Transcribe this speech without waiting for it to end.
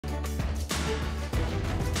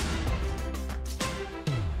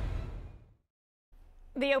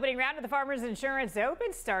The opening round of the Farmers Insurance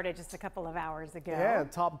Open started just a couple of hours ago. Yeah,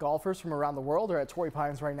 top golfers from around the world are at Torrey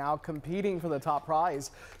Pines right now competing for the top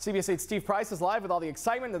prize. CBS 8's Steve Price is live with all the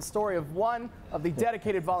excitement and the story of one of the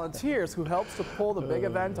dedicated volunteers who helps to pull the big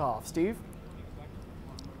event off. Steve?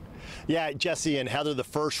 Yeah, Jesse and Heather, the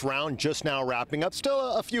first round just now wrapping up.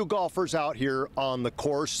 Still a few golfers out here on the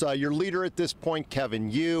course. Your leader at this point, Kevin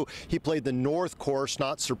Yu, he played the North course.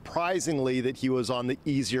 Not surprisingly that he was on the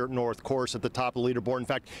easier North course at the top of the leaderboard. In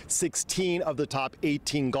fact, 16 of the top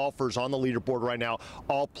 18 golfers on the leaderboard right now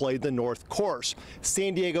all played the North course.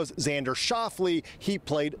 San Diego's Xander Schauffele, he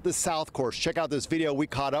played the South course. Check out this video. We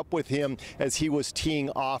caught up with him as he was teeing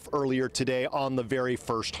off earlier today on the very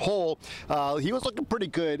first hole. He was looking pretty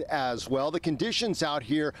good as well. The conditions out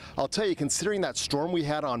here, I'll tell you, considering that storm we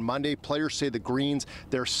had on Monday, players say the greens,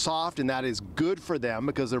 they're soft, and that is good for them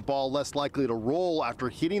because their ball less likely to roll after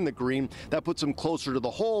hitting the green. That puts them closer to the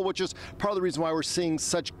hole, which is part of the reason why we're seeing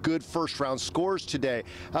such good first round scores today.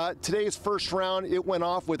 Today's first round, it went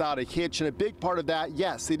off without a hitch, and a big part of that,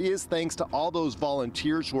 yes, it is thanks to all those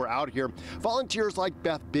volunteers who are out here. Volunteers like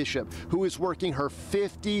Beth Bishop, who is working her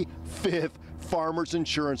 55th Farmers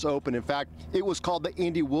Insurance Open. In fact, it was called the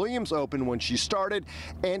Andy Williams Open when she started,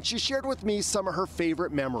 and she shared with me some of her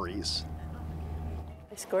favorite memories.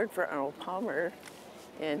 I scored for Arnold Palmer,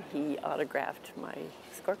 and he autographed my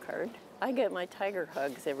scorecard. I get my tiger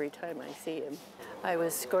hugs every time I see him. I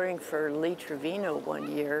was scoring for Lee Trevino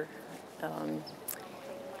one year,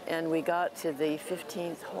 and we got to the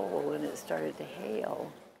 15th hole and it started to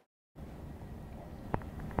hail.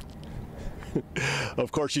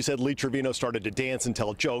 Of course, she said Lee Trevino started to dance and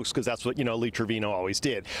tell jokes because that's what, Lee Trevino always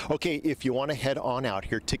did. Okay, if you want to head on out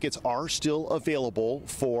here, tickets are still available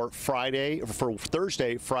for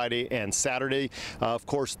Thursday, Friday, and Saturday. Of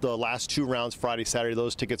course, the last two rounds, Friday, Saturday,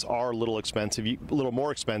 those tickets are a little expensive, a little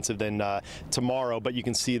more expensive than tomorrow, but you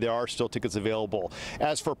can see there are still tickets available.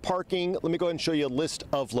 As for parking, let me go ahead and show you a list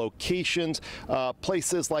of locations.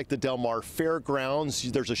 Places like the Del Mar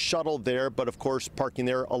Fairgrounds, there's a shuttle there, but of course, parking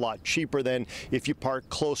there a lot cheaper than if you park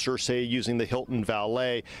closer, say using the Hilton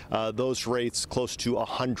Valet. Those rates close to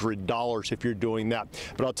 $100 if you're doing that.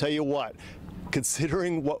 But I'll tell you what,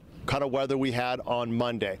 considering what kind of weather we had on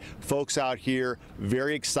Monday, folks out here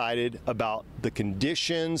very excited about the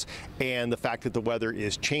conditions and the fact that the weather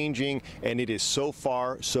is changing, and it is so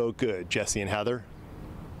far so good. Jesse and Heather?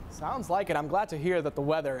 Sounds like it. I'm glad to hear that the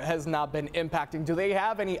weather has not been impacting. Do they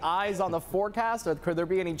have any eyes on the forecast, or could there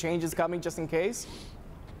be any changes coming just in case?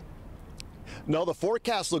 No, the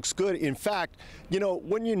forecast looks good. In fact,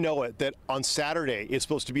 when you know it, that on Saturday is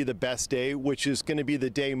supposed to be the best day, which is going to be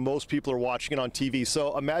the day most people are watching it on TV.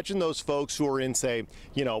 So imagine those folks who are in, say,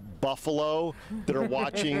 Buffalo, that are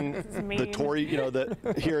watching the Torrey,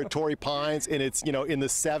 here at Torrey Pines, and it's, in the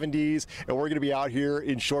 70s, and we're going to be out here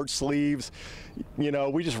in short sleeves.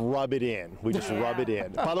 We just rub it in. We just rub it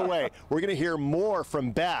in. By the way, we're going to hear more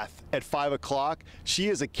from Beth at 5 o'clock. She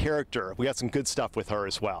is a character. We got some good stuff with her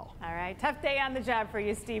as well. All right, tough day on the job for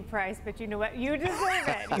you, Steve Price, but you know what? You deserve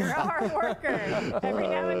it. You're a hard worker. Every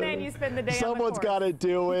now and then you spend the day Someone's got to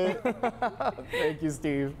do it. Thank you,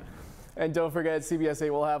 Steve. And don't forget, CBS 8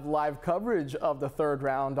 will have live coverage of the third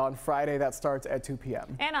round on Friday. That starts at 2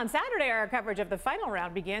 p.m. And on Saturday, our coverage of the final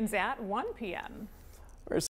round begins at 1 p.m.